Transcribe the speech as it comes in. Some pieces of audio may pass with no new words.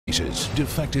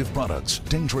defective products,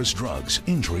 dangerous drugs,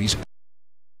 injuries of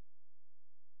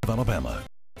Alabama.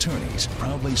 Attorneys,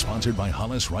 proudly sponsored by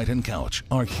Hollis, Wright & Couch,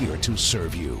 are here to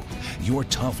serve you. Your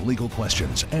tough legal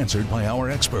questions answered by our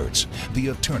experts. The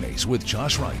Attorneys with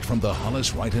Josh Wright from the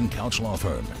Hollis, Wright & Couch Law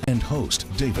Firm and host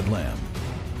David Lamb.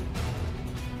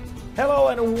 Hello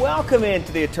and welcome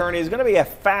into The Attorney. It's going to be a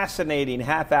fascinating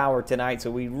half hour tonight,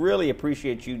 so we really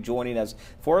appreciate you joining us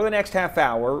for the next half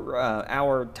hour.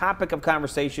 Our topic of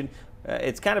conversation,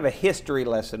 it's kind of a history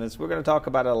lesson. We're going to talk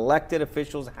about elected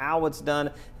officials, how it's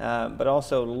done, but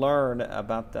also learn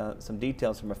about some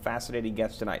details from a fascinating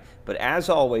guest tonight. But as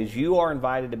always, you are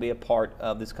invited to be a part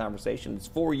of this conversation. It's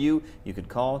for you. You could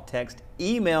call, text,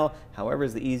 email, however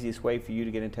is the easiest way for you to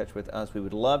get in touch with us. We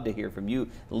would love to hear from you.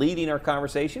 Leading our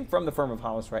conversation from the firm of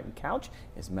Hollis, Wright & Couch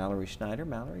is Mallory Schneider.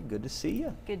 Mallory, good to see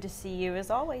you. Good to see you as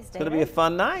always, David. It's going to be a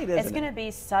fun night, isn't it? It's going to be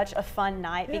such a fun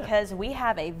night because we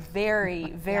have a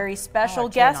very, very special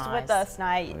guest with us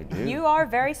tonight. You are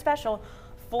very special.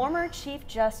 Former Chief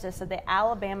Justice of the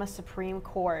Alabama Supreme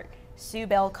Court, Sue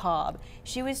Bell Cobb.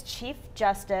 She was Chief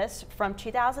Justice from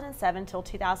 2007 till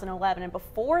 2011, and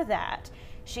before that,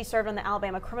 she served on the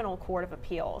Alabama Criminal Court of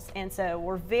Appeals. And so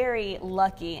we're very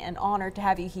lucky and honored to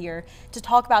have you here to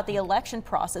talk about the election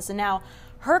process. And now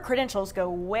her credentials go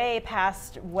way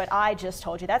past what I just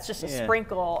told you. That's just a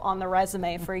sprinkle on the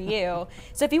resume for you.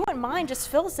 So if you wouldn't mind, just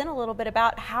fill us in a little bit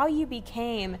about how you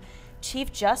became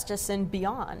Chief Justice and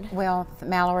beyond. Well,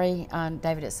 Mallory,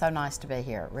 David, it's so nice to be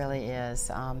here. It really is.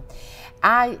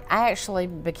 I actually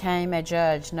became a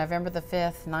judge November the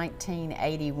 5th,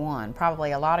 1981.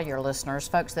 Probably a lot of your listeners,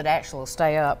 folks that actually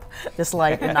stay up this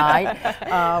late at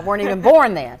night, weren't even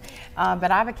born then. But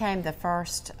I became the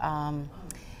first,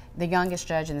 the youngest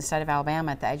judge in the state of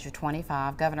Alabama at the age of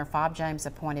 25. Governor Fob James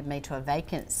appointed me to a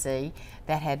vacancy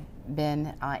that had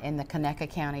been in the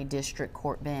Conecuh County District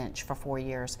Court bench for 4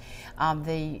 years.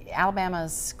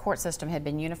 Alabama's court system had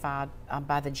been unified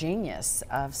by the genius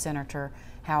of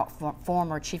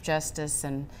former Chief Justice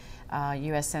and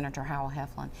U.S. Senator Howell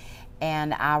Heflin.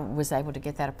 And I was able to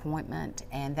get that appointment,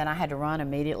 and then I had to run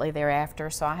immediately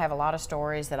thereafter. So I have a lot of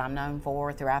stories that I'm known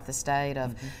for throughout the state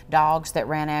of dogs that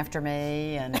ran after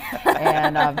me and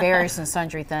various and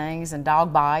sundry things, and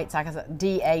dog bites. I guess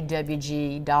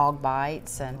DAWG, dog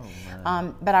bites. And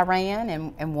but I ran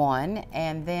and won,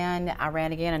 and then I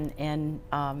ran again in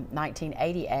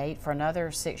 1988 for another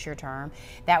 6-year term.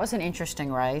 That was an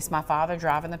interesting race. My father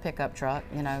driving the pickup truck,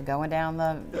 you know, going down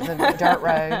the dirt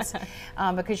roads,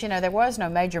 because you know there was no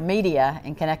major media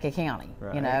in Conecuh County.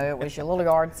 Right. You know, it was your little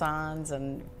yard signs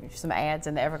and some ads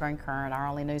in the Evergreen Current, our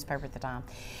only newspaper at the time.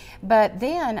 But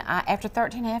then, after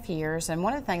 13.5 years, and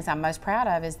one of the things I'm most proud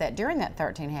of is that during that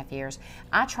 13.5 years,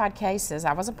 I tried cases.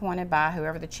 I was appointed by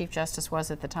whoever the Chief Justice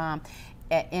was at the time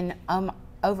in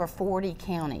over 40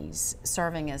 counties,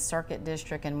 serving as circuit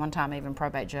district and one time even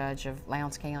probate judge of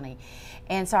Lowndes County.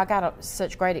 And so I got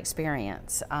such great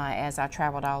experience as I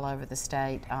traveled all over the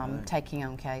state taking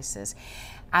on cases.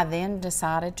 I then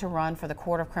decided to run for the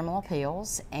Court of Criminal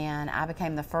Appeals, and I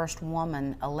became the first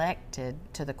woman elected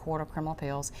to the Court of Criminal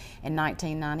Appeals in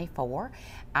 1994.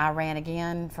 I ran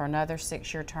again for another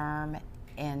 6-year term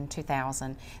in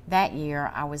 2000. That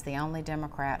year, I was the only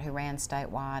Democrat who ran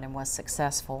statewide and was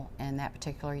successful in that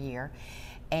particular year,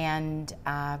 and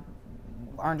I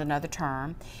earned another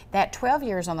term. That 12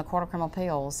 years on the Court of Criminal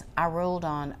Appeals, I ruled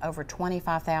on over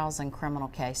 25,000 criminal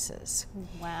cases.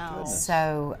 Wow. Goodness.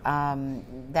 So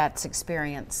that's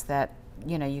experience that,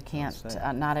 you know, you can't,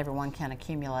 not everyone can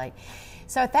accumulate.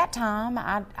 So at that time,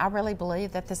 I really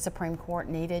believed that the Supreme Court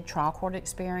needed trial court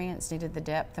experience, needed the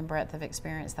depth and breadth of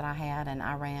experience that I had, and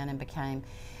I ran and became,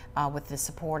 with the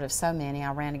support of so many,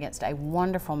 I ran against a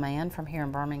wonderful man from here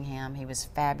in Birmingham. He was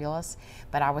fabulous,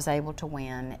 but I was able to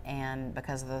win, and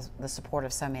because of the support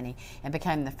of so many, and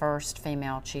became the first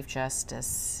female Chief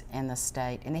Justice in the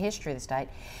state, in the history of the state.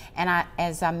 And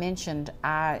as I mentioned,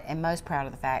 I am most proud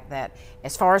of the fact that,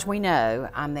 as far as we know,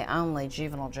 I'm the only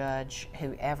juvenile judge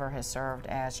who ever has served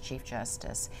as Chief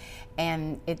Justice.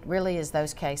 And it really is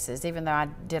those cases, even though I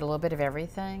did a little bit of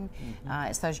everything,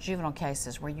 it's those juvenile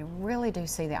cases where you really do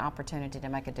see the opportunity to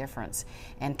make a difference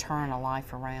and turn a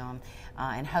life around.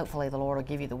 And hopefully the Lord will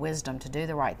give you the wisdom to do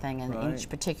the right thing in each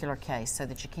particular case so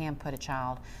that you can put a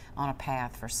child on a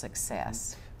path for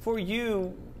success. For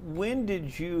you, when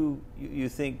did you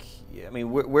think, I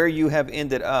mean, where you have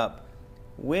ended up,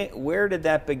 where did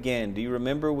that begin? Do you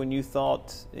remember when you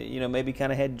thought, you know, maybe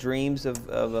kind of had dreams of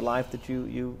a life that you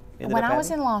ended up having? When I was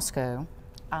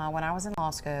in law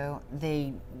school,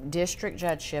 the district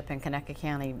judgeship in Conecuh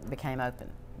County became open.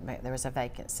 there was a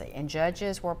vacancy, and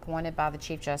judges were appointed by the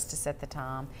Chief Justice at the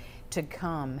time to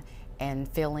come and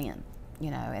fill in,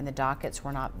 you know, and the dockets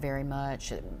were not very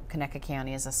much. Conecuh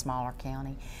County is a smaller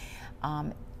county.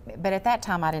 But at that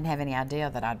time, I didn't have any idea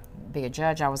that I'd be a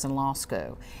judge. I was in law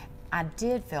school. I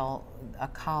did feel a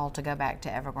call to go back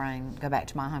to Evergreen, go back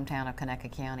to my hometown of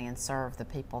Conecuh County and serve the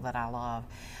people that I love,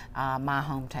 my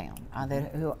hometown.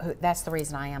 That's the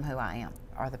reason I am who I am,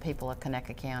 are the people of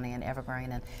Conecuh County and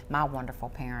Evergreen and my wonderful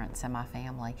parents and my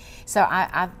family. So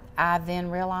I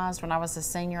then realized when I was a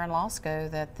senior in law school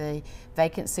that the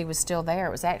vacancy was still there.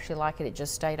 It was actually like it had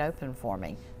just stayed open for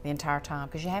me the entire time,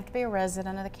 because you have to be a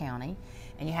resident of the county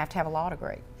and you have to have a law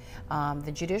degree.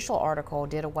 The judicial article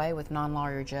did away with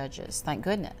non-lawyer judges, thank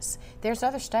goodness. There's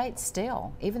other states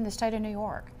still, even the state of New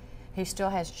York, who still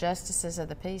has justices of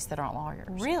the peace that aren't lawyers.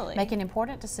 Really? Making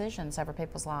important decisions over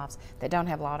people's lives that don't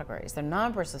have law degrees. There are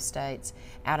numbers of states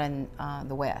out in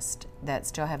the West that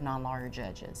still have non-lawyer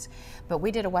judges. But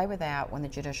we did away with that when the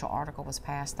judicial article was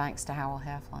passed, thanks to Howell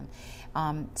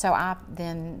Heflin. So I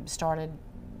then started,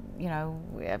 you know,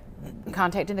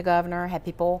 contacting the governor, had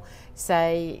people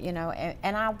say, you know,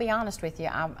 and I'll be honest with you,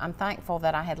 I'm thankful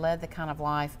that I had led the kind of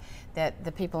life that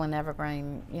the people in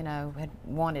Evergreen, you know, had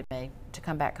wanted me to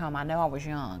come back home. I know I was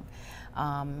young,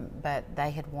 but they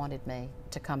had wanted me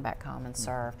to come back home and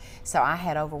serve. So I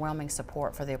had overwhelming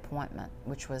support for the appointment,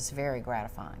 which was very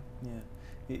gratifying. Yeah.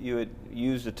 You had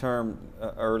used a term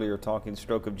earlier, talking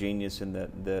stroke of genius and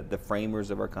the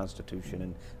framers of our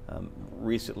Constitution. And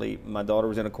recently, my daughter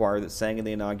was in a choir that sang in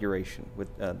the inauguration,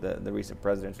 with the recent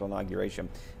presidential inauguration.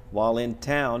 While in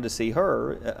town to see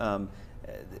her,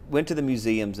 went to the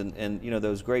museums and you know,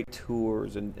 those great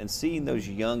tours and seeing those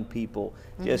young people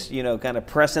just, you know, kind of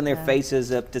pressing their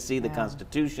faces up to see the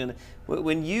Constitution.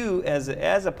 When you, as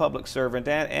a public servant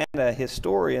and a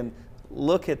historian,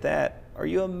 look at that, are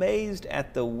you amazed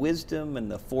at the wisdom and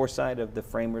the foresight of the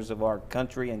framers of our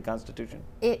country and Constitution?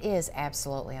 It is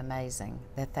absolutely amazing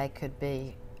that they could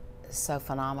be so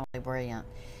phenomenally brilliant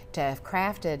to have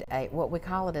crafted what we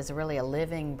call it as really a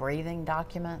living, breathing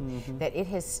document, that it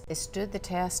has stood the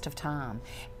test of time.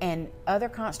 And other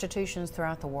constitutions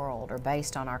throughout the world are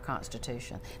based on our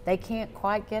Constitution. They can't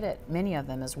quite get it, many of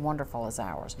them, as wonderful as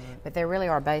ours, but they really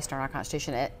are based on our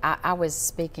Constitution. I was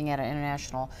speaking at an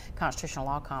international constitutional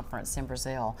law conference in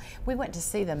Brazil. We went to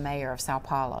see the mayor of Sao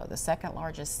Paulo, the second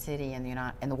largest city in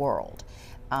the world.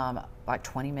 Like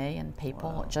 20 million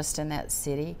people just in that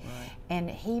city. And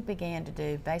he began to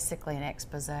do basically an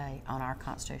expose on our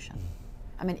Constitution.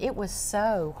 I mean, it was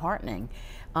so heartening.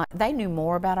 They knew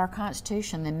more about our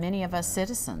Constitution than many of us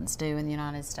citizens do in the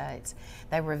United States.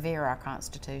 They revere our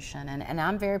Constitution, and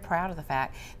I'm very proud of the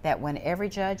fact that when every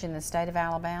judge in the state of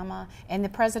Alabama and the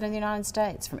President of the United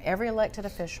States, from every elected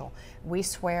official, we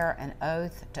swear an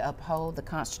oath to uphold the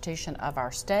Constitution of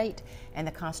our state and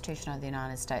the Constitution of the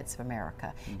United States of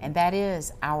America. And that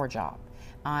is our job.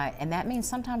 And that means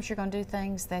sometimes you're going to do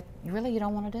things that you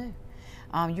don't want to do.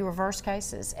 You reverse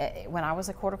cases. When I was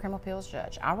a Court of Criminal Appeals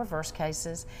judge, I reversed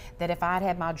cases that if I'd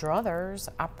had my druthers,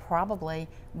 I probably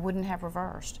wouldn't have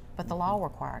reversed. But the law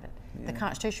required it. The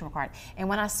Constitution required it. And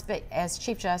when I speak as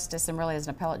Chief Justice and really as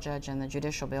an appellate judge in the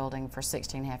judicial building for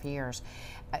 16.5 years,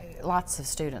 lots of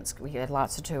students, we had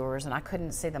lots of tours, and I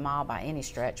couldn't see them all by any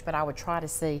stretch, but I would try to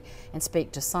see and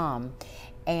speak to some.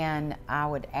 And I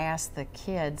would ask the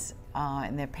kids,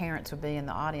 and their parents would be in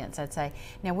the audience, I'd say,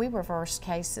 now we reverse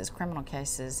cases, criminal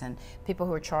cases, and people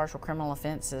who are charged with criminal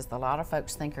offenses that a lot of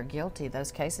folks think are guilty,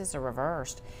 those cases are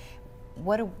reversed.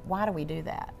 Why do we do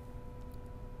that?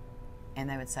 And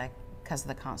they would say, because of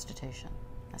the Constitution.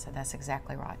 I said, that's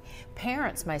exactly right.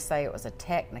 Parents may say it was a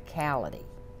technicality,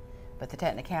 but the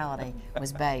technicality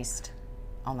was based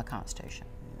on the Constitution.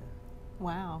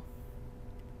 Wow.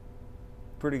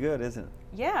 Pretty good, isn't it?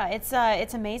 Yeah,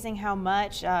 it's amazing how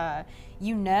much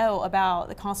you know about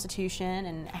the Constitution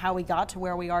and how we got to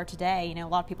where we are today. You know, a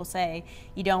lot of people say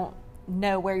you don't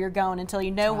know where you're going until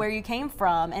you know where you came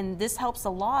from, and this helps a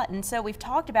lot. And so we've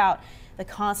talked about the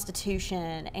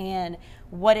Constitution and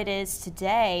what it is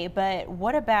today, but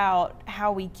what about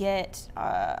how we get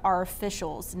our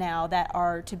officials now that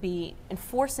are to be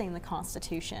enforcing the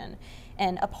Constitution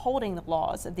and upholding the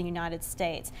laws of the United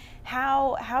States?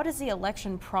 How does the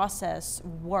election process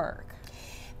work?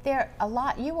 There a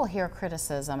lot, you will hear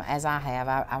criticism, as I have,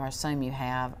 I assume you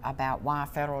have, about why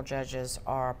federal judges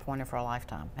are appointed for a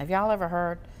lifetime. Have y'all ever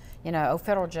heard, you know, oh,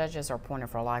 federal judges are appointed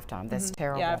for a lifetime? That's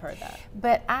terrible. Yeah, I've heard that.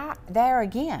 But there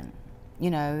again, you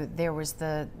know, there was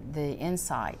the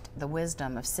insight, the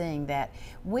wisdom of seeing that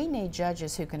we need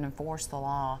judges who can enforce the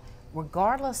law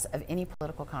regardless of any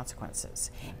political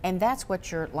consequences. And that's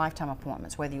what your lifetime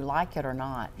appointments, whether you like it or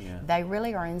not, they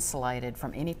really are insulated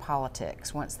from any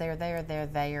politics. Once they're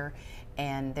there,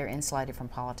 and they're insulated from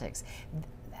politics.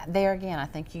 There again, I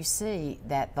think you see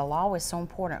that the law is so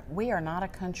important. We are not a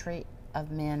country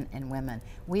of men and women.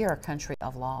 We are a country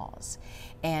of laws.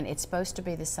 And it's supposed to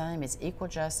be the same. It's equal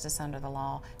justice under the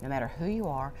law, no matter who you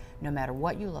are, no matter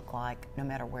what you look like, no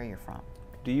matter where you're from.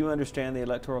 Do you understand the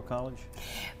Electoral College?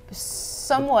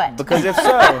 Somewhat. Because if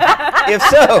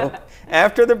so,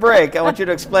 after the break, I want you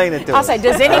to explain it to us. I'll say,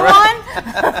 does anyone?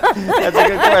 That's a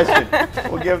good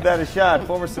question. We'll give that a shot.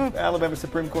 Former Alabama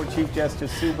Supreme Court Chief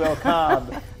Justice Sue Bell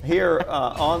Cobb here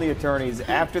on The Attorneys.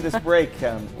 After this break,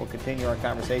 we'll continue our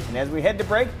conversation. As we head to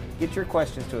break, get your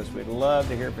questions to us. We'd love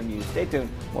to hear from you. Stay tuned.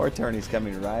 More Attorneys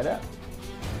coming right up.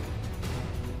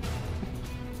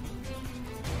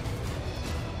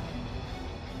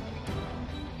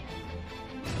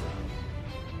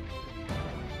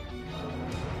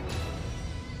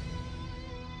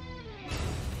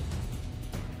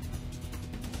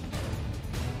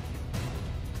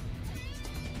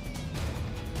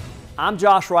 I'm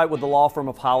Josh Wright with the law firm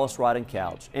of Hollis, Wright &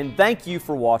 Couch, and thank you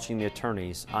for watching The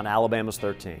Attorneys on Alabama's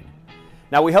 13.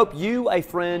 Now, we hope you, a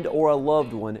friend, or a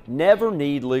loved one never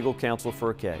need legal counsel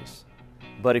for a case.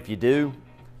 But if you do,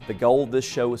 the goal of this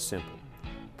show is simple.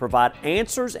 Provide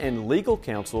answers and legal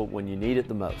counsel when you need it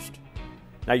the most.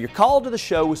 Now, your call to the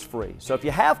show is free, so if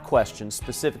you have questions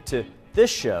specific to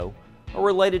this show or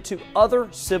related to other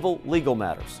civil legal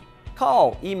matters,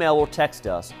 call, email, or text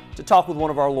us to talk with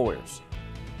one of our lawyers.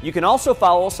 You can also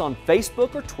follow us on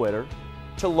Facebook or Twitter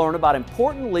to learn about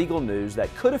important legal news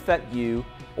that could affect you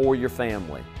or your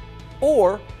family.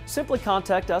 Or simply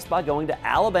contact us by going to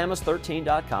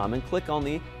alabamas13.com and click on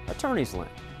the Attorneys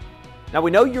link. Now, we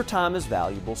know your time is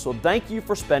valuable, so thank you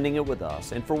for spending it with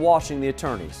us and for watching The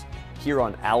Attorneys here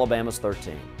on Alabama's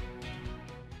 13.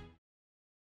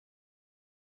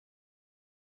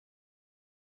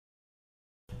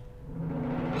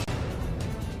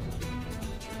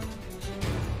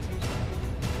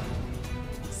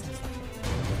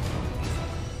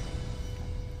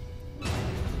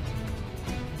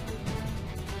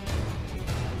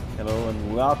 Hello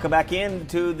and welcome back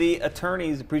into The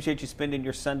Attorneys. Appreciate you spending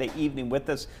your Sunday evening with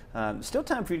us. Still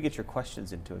time for you to get your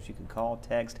questions into us. You can call,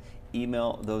 text,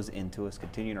 email those into us.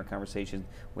 Continuing our conversation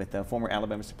with former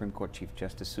Alabama Supreme Court Chief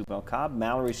Justice Sue Bell Cobb,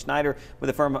 Mallory Schneider with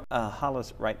the firm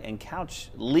Hollis, Wright & Couch,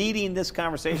 leading this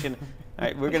conversation. All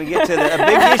right, we're going to get to a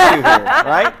big issue here,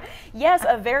 right? Yes,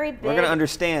 a very big. We're going to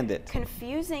understand it.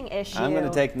 Confusing issue. I'm going to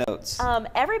take notes.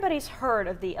 Everybody's heard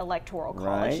of the Electoral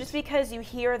College. Right. Just because you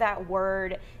hear that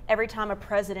word every time a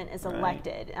president is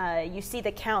elected. Right. You see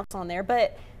the counts on there,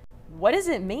 but what does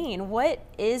it mean? What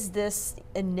is this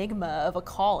enigma of a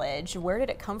college? Where did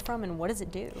it come from and what does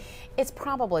it do? It's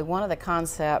probably one of the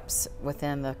concepts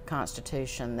within the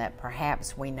Constitution that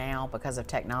perhaps we now, because of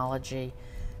technology,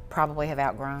 probably have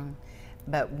outgrown.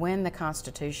 But when the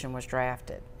Constitution was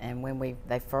drafted and when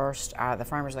the framers of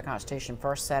the Constitution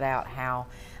first set out how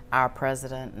our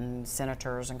president and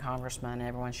senators and congressmen and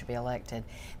everyone should be elected,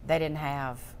 they didn't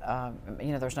have,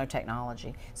 there's no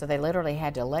technology. So they literally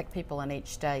had to elect people in each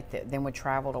state that then would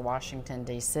travel to Washington,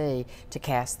 D.C. to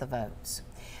cast the votes.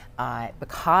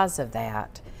 Because of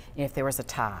that, if there was a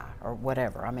tie or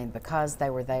whatever, because they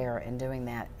were there and doing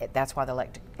that, that's why the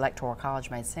Electoral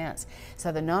College made sense.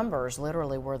 So the numbers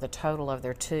literally were the total of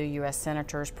their 2 U.S.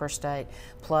 senators per state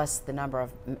plus the number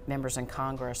of members in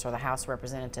Congress or the House of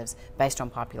Representatives based on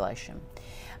population.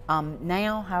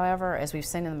 Now, however, as we've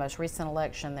seen in the most recent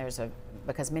election,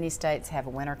 because many states have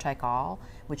a winner-take-all,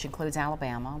 which includes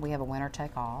Alabama, we have a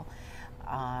winner-take-all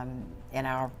in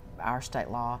our state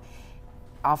law.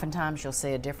 Oftentimes you'll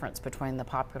see a difference between the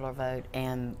popular vote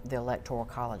and the Electoral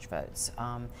College votes.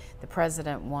 The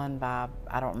president won by,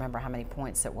 I don't remember how many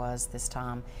points it was this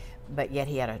time, but yet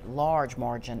he had a large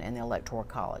margin in the Electoral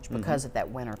College because of that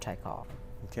winner-take-all.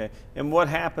 Okay, and what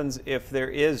happens if there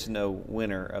is no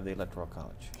winner of the Electoral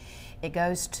College? It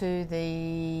goes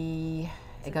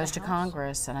to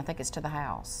Congress, and I think it's to the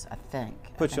House, I think.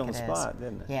 Puts you on the spot,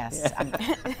 didn't it? Yes. Yeah.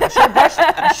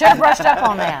 I should have brushed up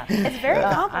on that. It's very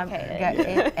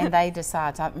complicated. And they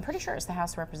decide. So I'm pretty sure it's the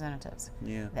House of Representatives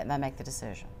that they make the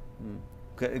decision.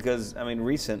 Because,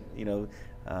 recent,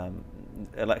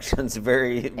 elections,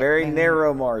 very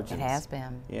narrow margins. It has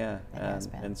been. Yeah. It has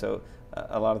been. And so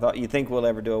a lot of thought. You think we'll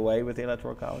ever do away with the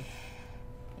Electoral College?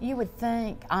 You would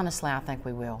think, honestly, I think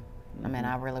we will.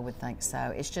 I really would think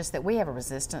so. It's just that we have a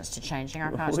resistance to changing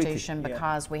our Constitution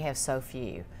because we have so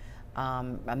few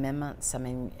amendments.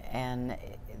 And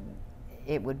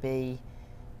it would be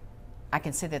I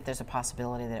can see that there's a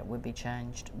possibility that it would be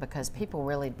changed, because people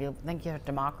really think you have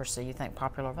democracy, you think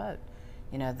popular vote.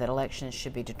 You know, that elections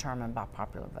should be determined by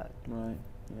popular vote. Right,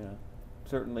 yeah.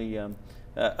 Certainly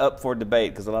up for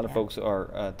debate, because a lot of folks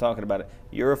are talking about it.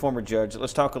 You're a former judge.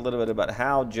 Let's talk a little bit about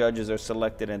how judges are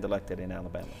selected and elected in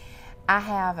Alabama. I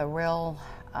have a real,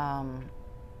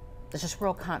 there's just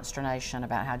real consternation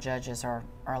about how judges are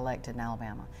elected in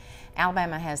Alabama.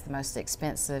 Alabama has the most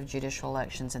expensive judicial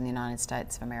elections in the United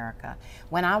States of America.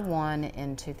 When I won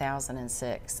in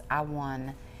 2006, I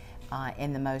won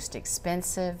in the most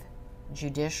expensive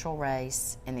judicial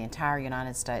race in the entire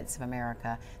United States of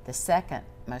America, the second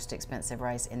most expensive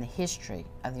race in the history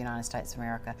of the United States of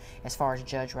America as far as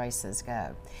judge races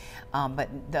go. But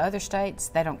the other states,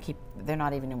 they're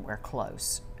not even anywhere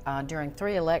close. During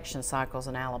 3 election cycles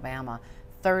in Alabama,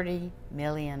 $30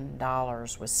 million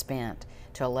was spent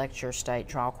to elect your state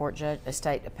trial court judge,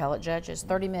 state appellate judges.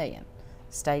 $30 million,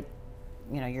 state,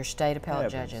 your state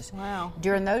appellate judges. Wow.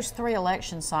 During those 3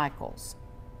 election cycles,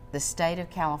 the state of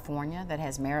California that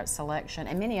has merit selection,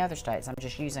 and many other states, I'm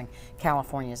just using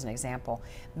California as an example,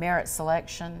 merit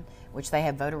selection, which they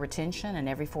have voter retention, and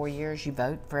every 4 years you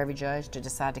vote for every judge to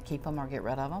decide to keep them or get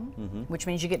rid of them, which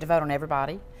means you get to vote on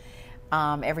everybody,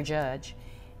 every judge.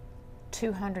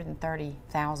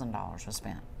 $230,000 was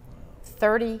spent.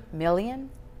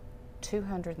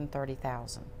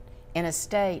 $30,230,000 in a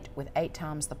state with 8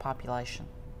 times the population.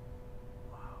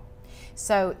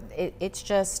 So it's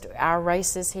just our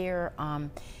races here,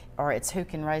 or it's who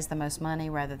can raise the most money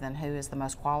rather than who is the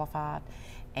most qualified,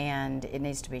 and it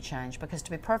needs to be changed, because to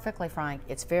be perfectly frank,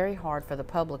 it's very hard for the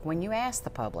public. When you ask the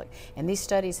public, and these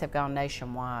studies have gone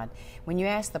nationwide, when you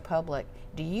ask the public,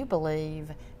 do you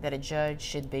believe that a judge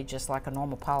should be just like a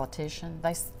normal politician?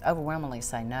 They overwhelmingly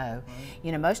say no.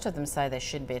 Most of them say they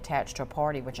shouldn't be attached to a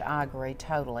party, which I agree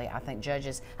totally. I think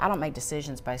judges, I don't make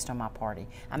decisions based on my party.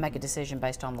 I make a decision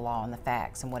based on the law and the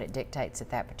facts and what it dictates at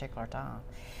that particular time.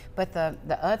 But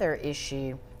the other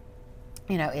issue,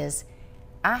 is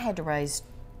I had to raise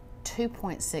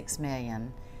 $2.6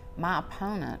 million. My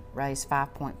opponent raised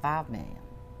 $5.5 million.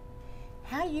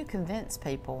 How do you convince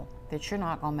people that you're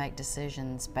not going to make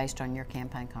decisions based on your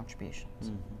campaign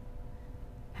contributions?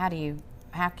 How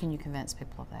can you convince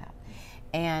people of that?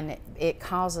 And it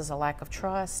causes a lack of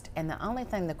trust. And the only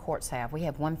thing the courts have, we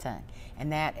have one thing,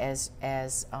 and that, as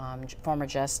former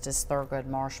Justice Thurgood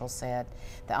Marshall said,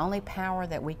 the only power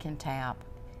that we can tap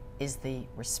is the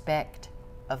respect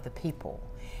of the people.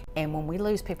 And when we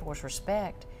lose people's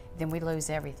respect, then we lose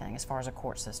everything as far as a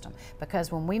court system. Because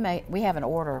when we have an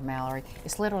order, Mallory,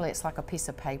 it's like a piece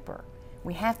of paper.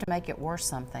 We have to make it worth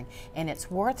something, and it's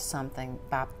worth something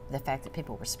by the fact that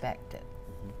people respect it.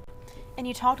 And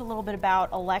you talked a little bit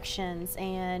about elections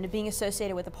and being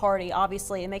associated with a party.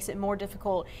 Obviously, it makes it more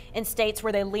difficult in states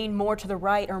where they lean more to the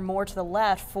right or more to the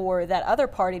left for that other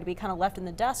party to be kind of left in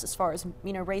the dust as far as,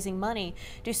 raising money.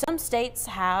 Do some states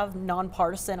have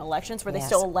nonpartisan elections where they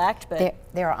still elect? But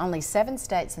there are only 7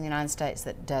 states in the United States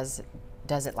that does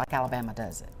it like Alabama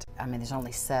does it. I mean, there's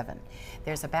only 7.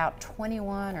 There's about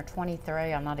 21 or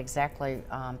 23, I'm not exactly,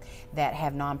 that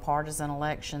have nonpartisan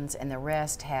elections, and the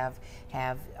rest have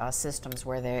systems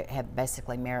where they have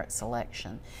basically merit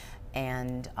selection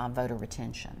and voter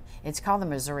retention. It's called the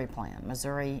Missouri Plan.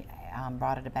 Missouri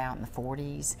brought it about in the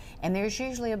 40s, and there's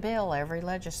usually a bill every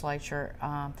legislative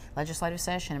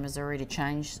session in Missouri to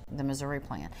change the Missouri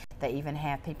Plan. They even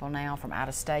have people now from out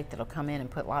of state that'll come in and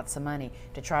put lots of money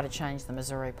to try to change the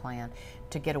Missouri Plan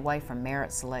to get away from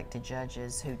merit selected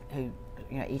judges who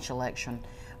each election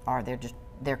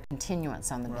their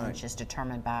continuance on the bench is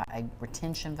determined by a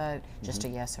retention vote, just a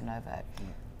yes or no vote.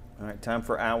 All right, time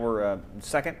for our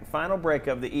second final break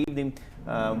of the evening.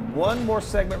 One more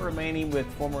segment remaining with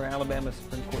former Alabama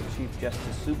Supreme Court Chief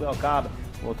Justice Bell Cobb.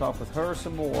 We'll talk with her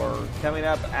some more coming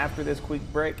up after this quick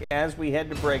break. As we head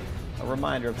to break, a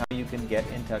reminder of how you can get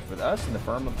in touch with us in the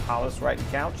firm of Hollis, Wright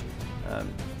 & Couch.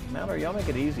 Mallory, y'all make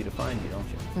it easy to find you, don't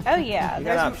you? Oh yeah,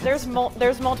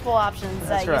 there's multiple options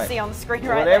that you see on the screen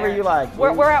right Whatever there. you like.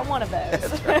 We're at one of those.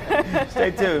 That's right.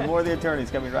 Stay tuned. More of the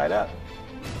attorneys coming right up.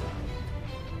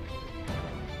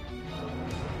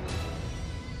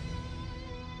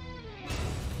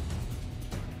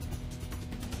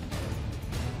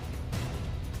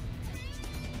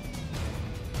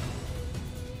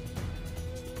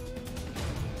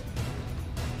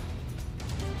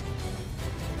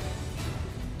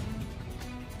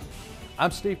 I'm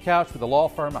Steve Couch with the law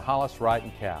firm of Hollis, Wright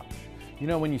 & Couch.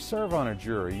 When you serve on a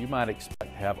jury, you might expect to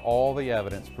have all the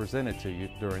evidence presented to you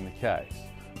during the case.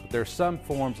 But there are some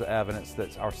forms of evidence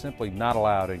that are simply not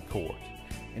allowed in court.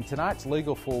 In tonight's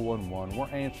Legal 411, we're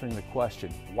answering the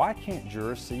question, why can't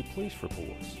jurors see police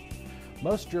reports?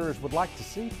 Most jurors would like to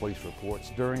see police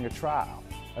reports during a trial,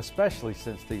 especially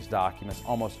since these documents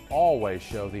almost always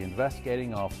show the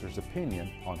investigating officer's opinion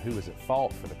on who is at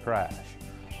fault for the crash.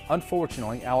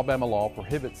 Unfortunately, Alabama law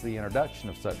prohibits the introduction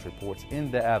of such reports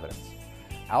into evidence.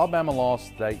 Alabama law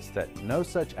states that no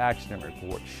such accident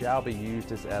report shall be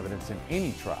used as evidence in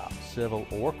any trial, civil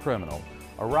or criminal,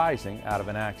 arising out of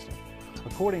an accident.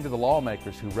 According to the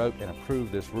lawmakers who wrote and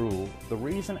approved this rule, the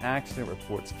reason accident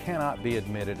reports cannot be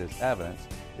admitted as evidence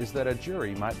is that a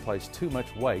jury might place too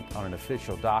much weight on an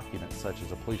official document such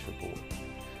as a police report.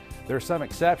 There are some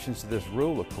exceptions to this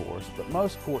rule, of course, but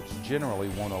most courts generally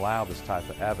won't allow this type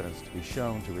of evidence to be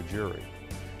shown to a jury.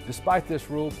 Despite this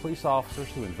rule, police officers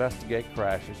who investigate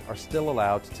crashes are still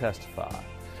allowed to testify.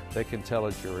 They can tell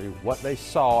a jury what they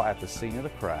saw at the scene of the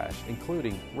crash,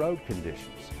 including road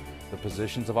conditions, the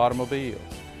positions of automobiles.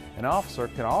 An officer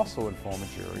can also inform a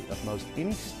jury of most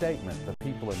any statement the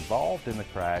people involved in the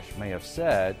crash may have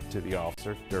said to the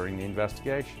officer during the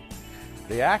investigation.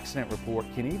 The accident report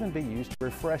can even be used to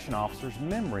refresh an officer's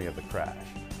memory of the crash,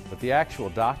 but the actual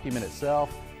document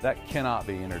itself, that cannot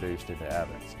be introduced into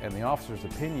evidence, and the officer's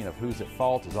opinion of who's at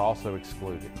fault is also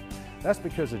excluded. That's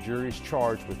because a jury is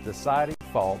charged with deciding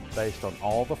fault based on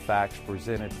all the facts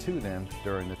presented to them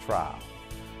during the trial.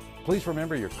 Please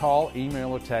remember, your call,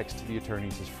 email, or text to the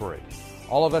attorneys is free.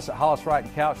 All of us at Hollis, Wright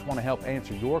 & Couch want to help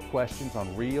answer your questions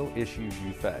on real issues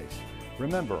you face.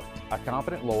 Remember, a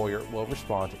competent lawyer will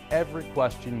respond to every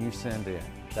question you send in.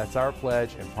 That's our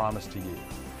pledge and promise to you.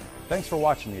 Thanks for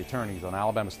watching The Attorneys on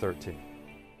Alabama's 13.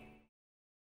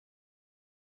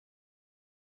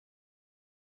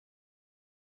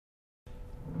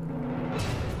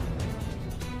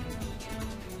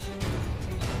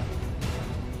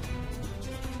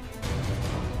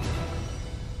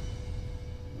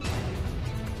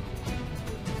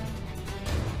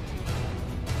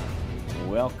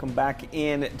 Welcome back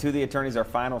in to The Attorneys, our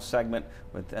final segment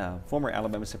with former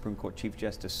Alabama Supreme Court Chief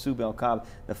Justice Bell Cobb.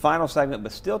 The final segment,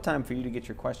 but still time for you to get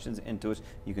your questions into us.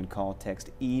 You can call,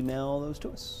 text, email those to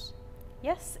us.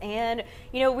 Yes, and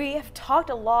we have talked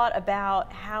a lot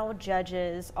about how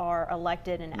judges are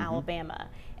elected in Alabama,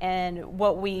 and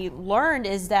what we learned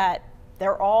is that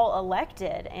they're all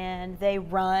elected and they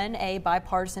run a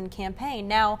bipartisan campaign.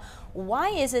 Now, why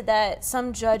is it that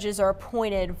some judges are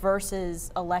appointed versus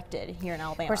elected here in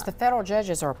Alabama? Of course, the federal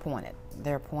judges are appointed.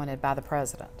 They're appointed by the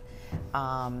president.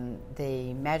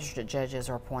 The magistrate judges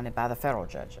are appointed by the federal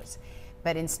judges.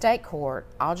 But in state court,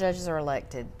 all judges are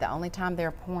elected. The only time they're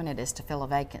appointed is to fill a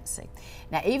vacancy.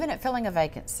 Now, even at filling a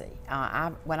vacancy,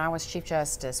 when I was Chief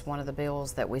Justice, one of the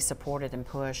bills that we supported and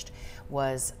pushed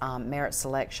was merit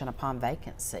selection upon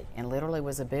vacancy, and literally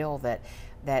was a bill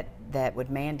that would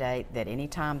mandate that any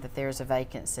time that there's a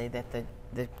vacancy that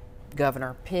the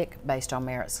governor pick based on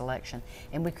merit selection,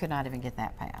 and we could not even get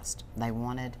that passed. They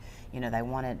wanted,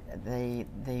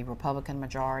 the Republican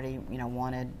majority,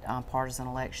 wanted partisan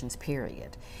elections,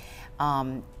 period.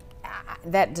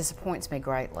 That disappoints me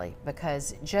greatly,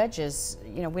 because judges,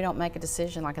 we don't make a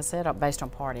decision, like I said, based on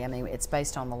party. I mean, it's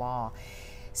based on the law.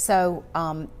 So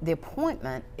the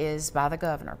appointment is by the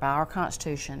governor, by our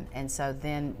Constitution, and so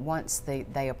then once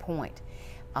they appoint,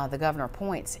 the governor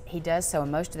appoints, he does so in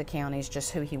most of the counties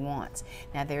just who he wants.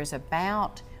 Now, there's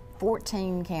about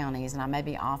 14 counties, and I may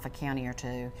be off a county or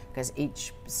two because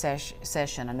each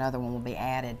session another one will be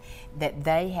added, that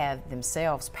they have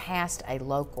themselves passed a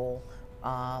local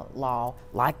law,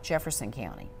 like Jefferson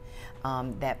County,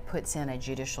 that puts in a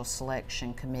judicial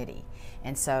selection committee.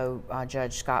 And so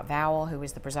Judge Scott Vowell, who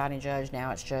is the presiding judge,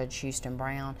 now it's Judge Houston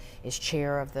Brown, is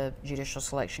chair of the Judicial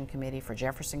Selection Committee for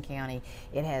Jefferson County.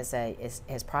 It has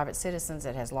private citizens,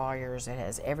 it has lawyers, it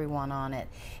has everyone on it.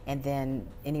 And then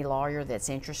any lawyer that's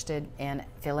interested in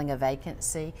filling a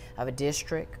vacancy of a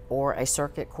district or a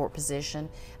circuit court position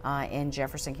in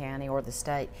Jefferson County or the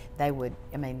state, they would,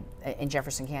 in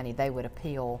Jefferson County, they would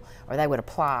appeal, or they would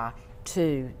apply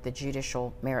to the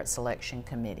Judicial Merit Selection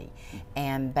Committee.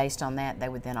 And based on that, they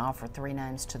would then offer 3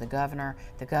 names to the governor.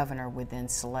 The governor would then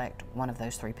select one of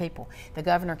those 3 people. The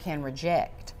governor can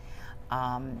reject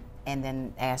and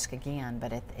then ask again,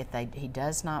 but if he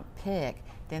does not pick,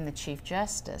 then the Chief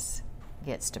Justice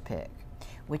gets to pick,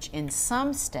 which in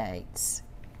some states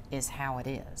is how it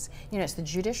is. It's the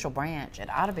judicial branch. It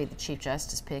ought to be the Chief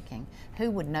Justice picking. Who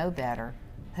would know better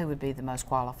who would be the most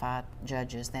qualified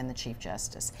judges than the Chief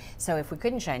Justice? So if we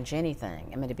couldn't change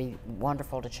anything, it'd be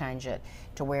wonderful to change it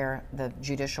to where the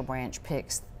judicial branch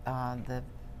picks the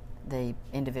the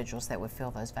individuals that would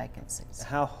fill those vacancies.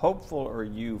 How hopeful are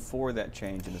you for that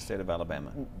change in the state of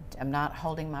Alabama? I'm not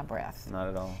holding my breath. Not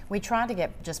at all. We tried to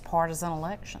get just partisan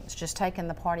elections, just taking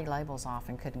the party labels off,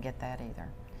 and couldn't get that either.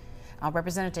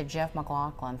 Representative Jeff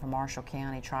McLaughlin from Marshall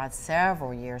County tried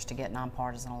several years to get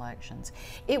nonpartisan elections.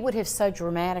 It would have so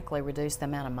dramatically reduced the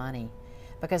amount of money,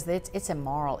 because it's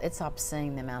immoral, it's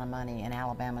obscene the amount of money in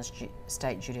Alabama's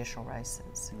state judicial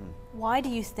races. Why do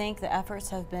you think the efforts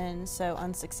have been so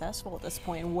unsuccessful at this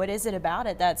point? What is it about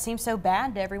it that seems so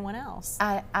bad to everyone else?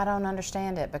 I don't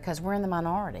understand it, because we're in the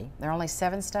minority. There are only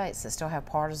 7 states that still have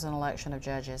partisan election of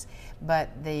judges, but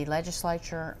the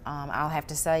legislature, I'll have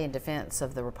to say in defense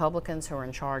of the Republicans who are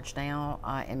in charge now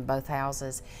in both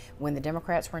houses, when the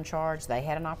Democrats were in charge, they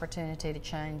had an opportunity to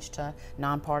change to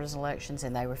nonpartisan elections,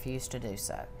 and they refused to do so.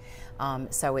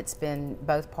 So it's been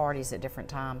both parties at different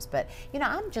times. But, you know,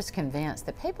 I'm just convinced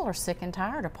that people are sick and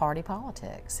tired of party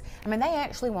politics. I mean, they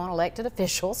actually want elected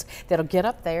officials that'll get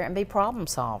up there and be problem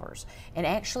solvers and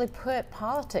actually put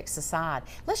politics aside.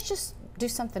 Let's just do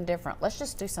something different. Let's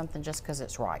just do something just because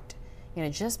it's right. You know,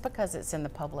 just because it's in the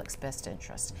public's best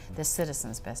interest, the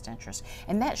citizens' best interest.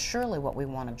 And that's surely what we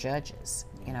want of judges,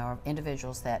 you know,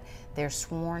 individuals that they're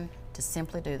sworn to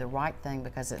simply do the right thing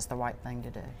because it's the right thing to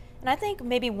do. And I think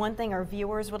maybe one thing our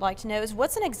viewers would like to know is,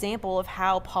 what's an example of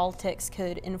how politics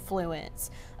could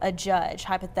influence a judge,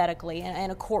 hypothetically,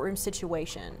 in a courtroom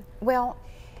situation? Well,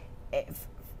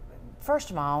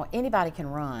 first of all, anybody can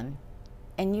run,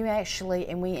 and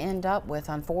we end up with,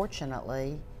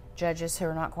 unfortunately, judges who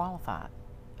are not qualified,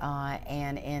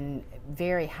 and in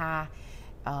very high,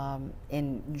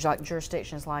 in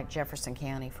jurisdictions like Jefferson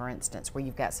County, for instance, where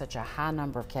you've got such a high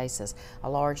number of cases, a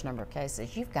large number of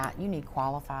cases, you need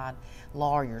qualified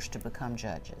lawyers to become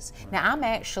judges. Now, I'm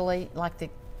actually like the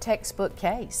textbook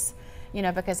case, you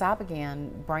know, because I began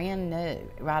brand new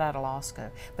right out of law school,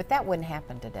 but that wouldn't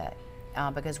happen today.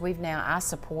 Because I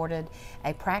supported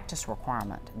a practice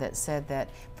requirement that said that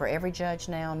for every judge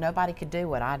now, nobody could do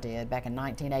what I did back in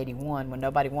 1981 when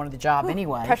nobody wanted the job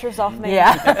anyway. Pressure's off me.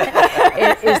 Yeah.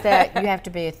 is that you have to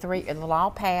be the law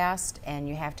passed, and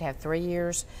you have to have 3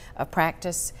 years of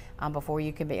practice before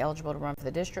you can be eligible to run for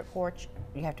the district court.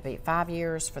 You have to be 5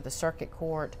 years for the circuit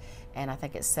court, and I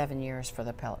think it's 7 years for the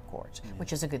appellate court,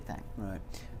 which is a good thing.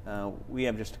 Right. We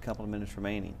have just a couple of minutes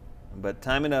remaining. But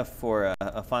time enough for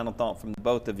a final thought from the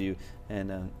both of you,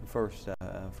 and first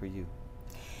for you.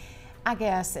 I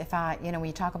guess when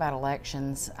you talk about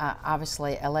elections,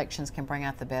 obviously elections can bring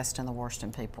out the best and the worst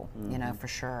in people, you know, for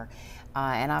sure.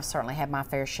 And I've certainly had my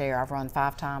fair share. I've run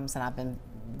 5 times, and I've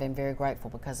been very grateful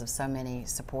because of so many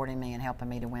supporting me and helping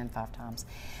me to win 5 times.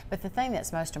 But the thing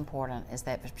that's most important is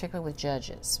that, particularly with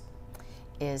judges,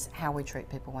 is how we treat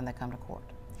people when they come to court.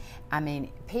 I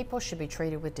mean, people should be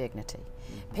treated with dignity.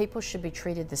 People should be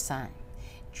treated the same.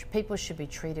 People should be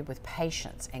treated with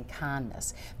patience and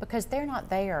kindness, because they're not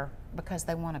there because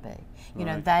they want to be. You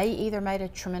know, they either made a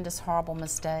tremendous, horrible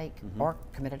mistake or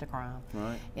committed a crime,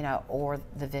 you know, or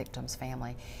the victim's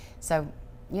family. So,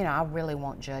 you know, I really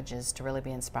want judges to really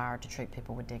be inspired to treat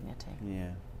people with dignity.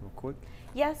 Yeah, real quick.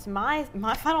 Yes, my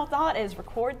final thought is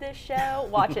record this show,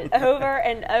 watch it over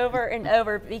and over and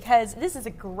over, because this is a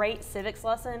great civics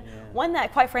lesson, one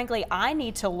that, quite frankly, I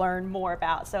need to learn more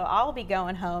about. So I'll be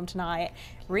going home tonight,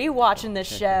 rewatching this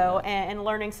show and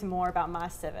learning some more about my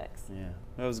civics. Yeah,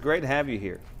 it was great to have you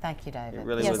here. Thank you, David. It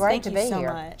really was great to be so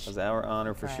here. much. It was our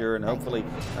honor for sure, and hopefully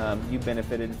you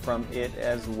benefited from it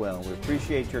as well. We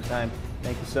appreciate your time.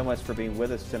 Thank you so much for being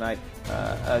with us tonight.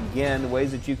 Again, the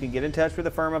ways that you can get in touch with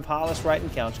the firm of Hollis, Wright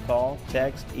 & Couch: call,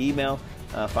 text, email.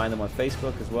 Find them on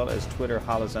Facebook as well as Twitter,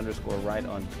 Hollis_Wright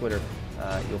on Twitter.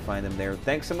 You'll find them there.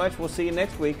 Thanks so much. We'll see you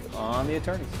next week on The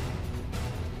Attorneys.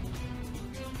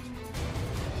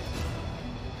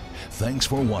 Thanks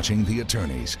for watching The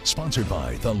Attorneys, sponsored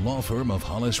by the law firm of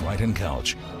Hollis, Wright &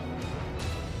 Couch.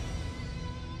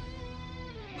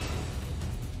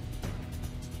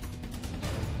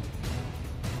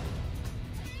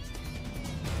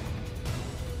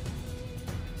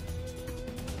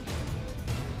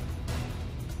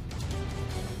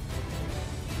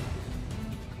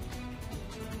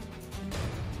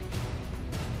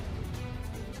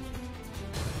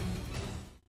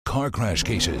 Car crash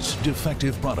cases,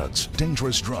 defective products,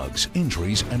 dangerous drugs,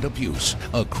 injuries, and abuse.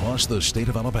 Across the state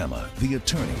of Alabama, The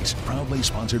Attorneys, proudly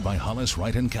sponsored by Hollis,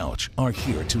 Wright & Couch, are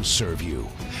here to serve you.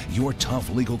 Your tough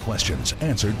legal questions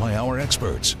answered by our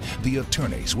experts. The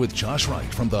Attorneys with Josh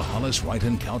Wright from the Hollis, Wright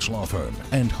 & Couch Law Firm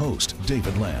and host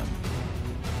David Lamb.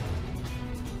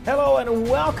 Hello and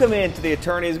welcome into the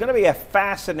Attorney. It's going to be a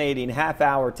fascinating half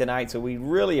hour tonight, so we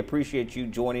really appreciate you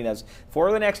joining us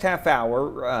for the next half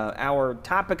hour. Our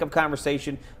topic of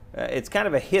conversation, it's kind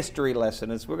of a history lesson.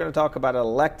 We're going to talk about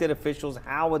elected officials,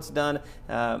 how it's done,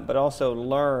 but also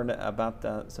learn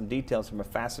about some details from a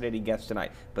fascinating guest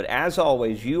tonight. But as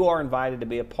always, you are invited to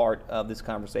be a part of this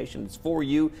conversation. It's for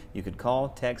you. You could call,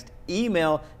 text,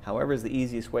 email, however is the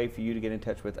easiest way for you to get in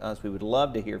touch with us. We would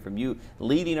love to hear from you.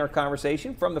 Leading our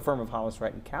conversation from the firm of Hollis,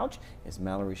 Wright, Couch is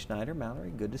Mallory Schneider. Mallory,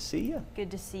 good to see you.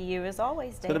 Good to see you as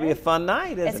always, David. It's going to be a fun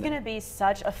night, isn't it? It's going to be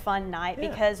such a fun night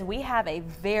because we have a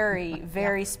very,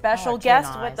 very special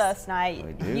guest with us tonight.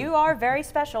 You are very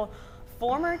special.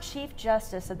 Former Chief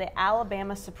Justice of the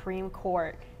Alabama Supreme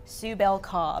Court, Bell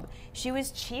Cobb. She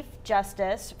was Chief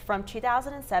Justice from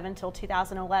 2007 till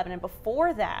 2011, and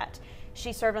before that,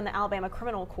 she served on the Alabama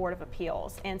Criminal Court of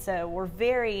Appeals. And so we're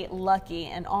very lucky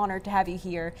and honored to have you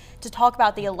here to talk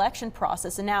about the election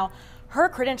process. And now her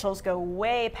credentials go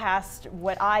way past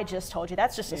what I just told you.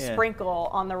 That's just a sprinkle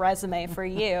on the resume for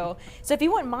you. So if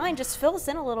you wouldn't mind, just fill us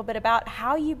in a little bit about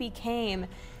how you became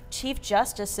Chief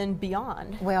Justice and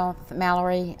beyond. Well,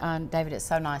 Mallory, David, it's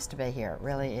so nice to be here. It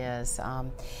really is.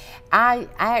 I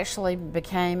actually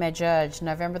became a judge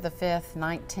November the 5th,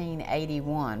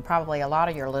 1981. Probably a lot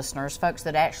of your listeners, folks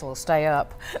that actually stay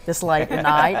up this late at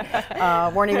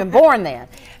night, weren't even born then.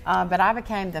 But I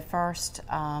became the first,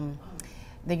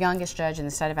 the youngest judge in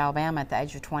the state of Alabama at the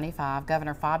age of 25.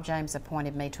 Governor Fob James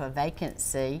appointed me to a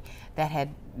vacancy that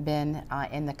had been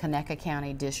in the Conecuh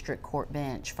County District Court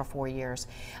bench for 4 years.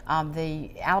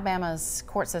 Alabama's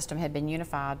court system had been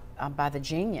unified by the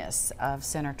genius of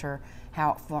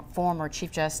former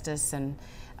Chief Justice and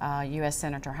U.S.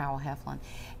 Senator Howell Heflin.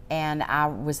 And I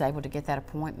was able to get that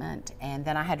appointment, and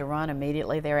then I had to run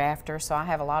immediately thereafter. So I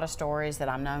have a lot of stories that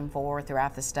I'm known for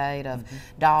throughout the state of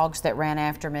dogs that ran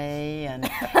after me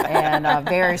and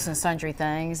various and sundry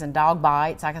things, and dog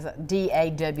bites. I guess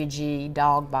DAWG,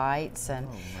 dog bites. And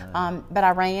but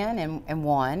I ran and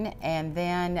won, and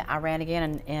then I ran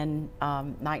again in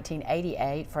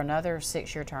 1988 for another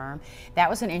 6-year term. That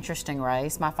was an interesting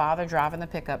race. My father driving the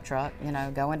pickup truck, you know,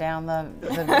 going down the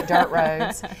dirt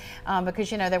roads,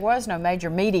 because you know there was no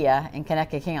major media in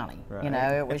Conecuh County. Right. You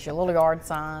know, it was your little yard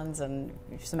signs and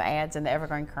some ads in the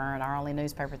Evergreen Current, our only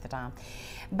newspaper at the time.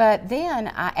 But then,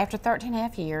 after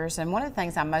 13.5 years, and one of the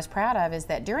things I'm most proud of is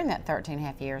that during that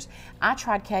 13.5 years, I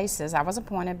tried cases. I was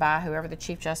appointed by whoever the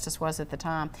Chief Justice was at the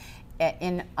time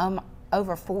in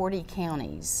over 40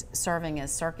 counties, serving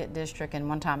as circuit district and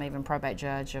one time even probate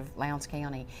judge of Lowndes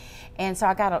County. And so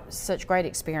I got such great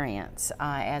experience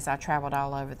as I traveled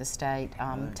all over the state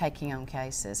taking on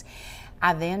cases.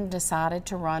 I then decided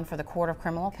to run for the Court of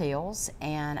Criminal Appeals,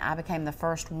 and I became the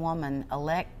first woman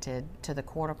elected to the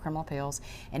Court of Criminal Appeals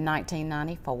in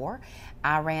 1994.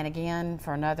 I ran again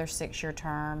for another 6-year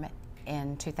term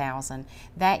in 2000.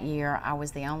 That year, I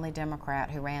was the only Democrat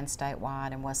who ran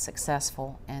statewide and was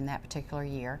successful in that particular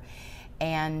year,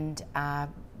 and I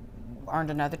earned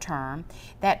another term.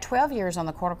 That 12 years on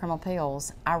the Court of Criminal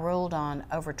Appeals, I ruled on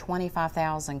over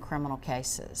 25,000 criminal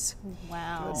cases.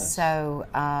 Wow. So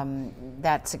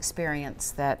that's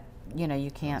experience that, you know,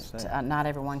 you can't, not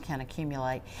everyone can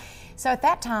accumulate. So at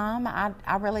that time,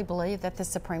 I really believed that the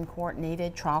Supreme Court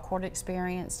needed trial court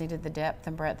experience, needed the depth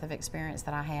and breadth of experience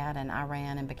that I had, and I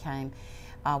ran and became,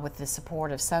 with the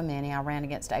support of so many, I ran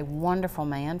against a wonderful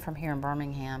man from here in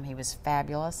Birmingham. He was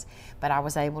fabulous, but I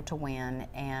was able to win,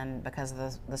 and because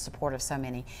of the support of so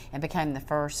many, and became the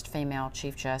first female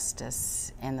Chief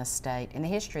Justice in the state, in the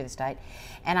history of the state.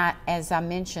 And as I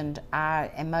mentioned,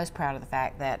 I am most proud of the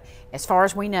fact that, as far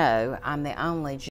as we know, I'm the only